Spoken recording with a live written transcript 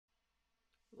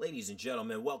Ladies and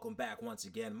gentlemen, welcome back once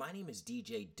again. My name is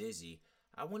DJ Dizzy.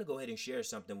 I want to go ahead and share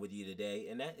something with you today,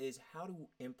 and that is how to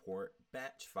import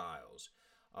batch files.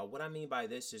 What I mean by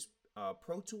this is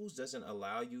Pro Tools doesn't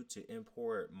allow you to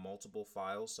import multiple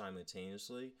files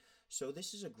simultaneously. So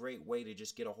this is a great way to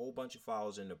just get a whole bunch of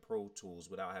files into Pro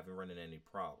Tools without having running any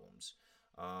problems.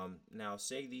 Now,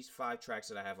 say these 5 tracks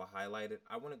that I have highlighted,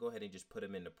 I want to go ahead and just put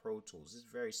them into Pro Tools.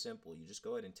 It's very simple. You just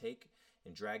go ahead and take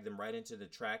and drag them right into the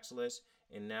tracks list,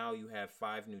 and now you have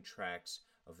 5 new tracks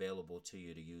available to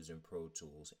you to use in Pro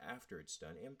Tools after it's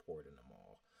done importing them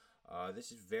all.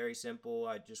 This is very simple.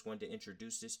 I just wanted to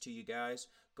introduce this to you guys.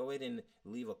 Go ahead and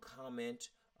leave a comment,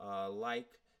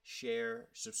 like, share,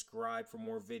 subscribe for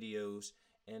more videos,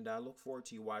 and I look forward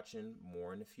to you watching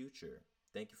more in the future.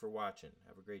 Thank you for watching.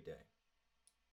 Have a great day.